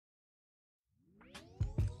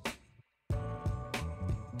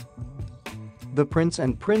The Prince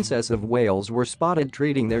and Princess of Wales were spotted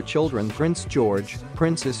treating their children Prince George,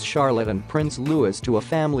 Princess Charlotte and Prince Louis to a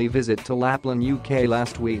family visit to Lapland UK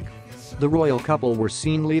last week. The royal couple were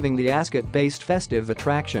seen leaving the Ascot-based festive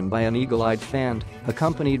attraction by an eagle-eyed fan,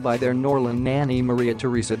 accompanied by their Norland nanny Maria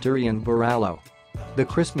Teresa Turrion Borrallo. The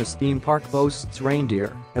Christmas theme park boasts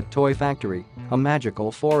reindeer, a toy factory, a magical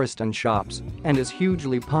forest and shops, and is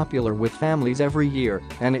hugely popular with families every year,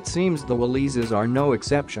 and it seems the Waleses are no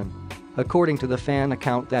exception. According to the fan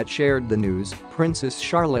account that shared the news, Princess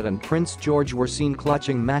Charlotte and Prince George were seen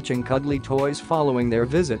clutching matching cuddly toys following their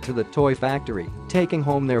visit to the toy factory, taking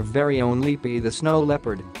home their very own Lepi the Snow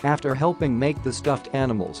Leopard after helping make the stuffed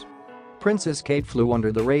animals. Princess Kate flew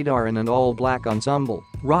under the radar in an all-black ensemble,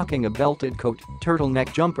 rocking a belted coat,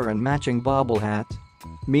 turtleneck jumper and matching bobble hat.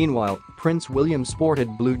 Meanwhile, Prince William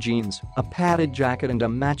sported blue jeans, a padded jacket and a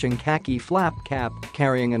matching khaki flap cap,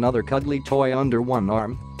 carrying another cuddly toy under one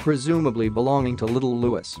arm, presumably belonging to little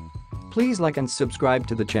Louis. Please like and subscribe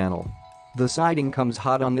to the channel. The sighting comes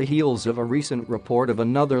hot on the heels of a recent report of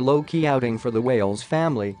another low-key outing for the Wales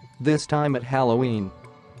family, this time at Halloween.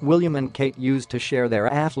 William and Kate used to share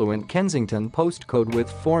their affluent Kensington postcode with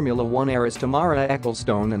Formula One heiress Tamara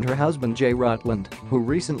Ecclestone and her husband Jay Rutland, who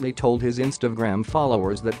recently told his Instagram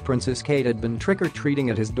followers that Princess Kate had been trick-or-treating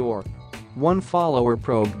at his door. One follower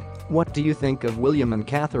probed, "What do you think of William and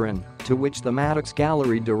Catherine?" To which the Maddox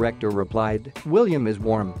Gallery director replied, "William is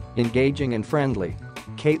warm, engaging and friendly.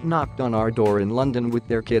 Kate knocked on our door in London with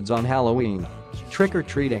their kids on Halloween.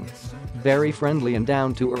 Trick-or-treating. Very friendly and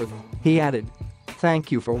down to earth," he added.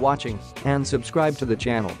 Thank you for watching and subscribe to the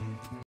channel.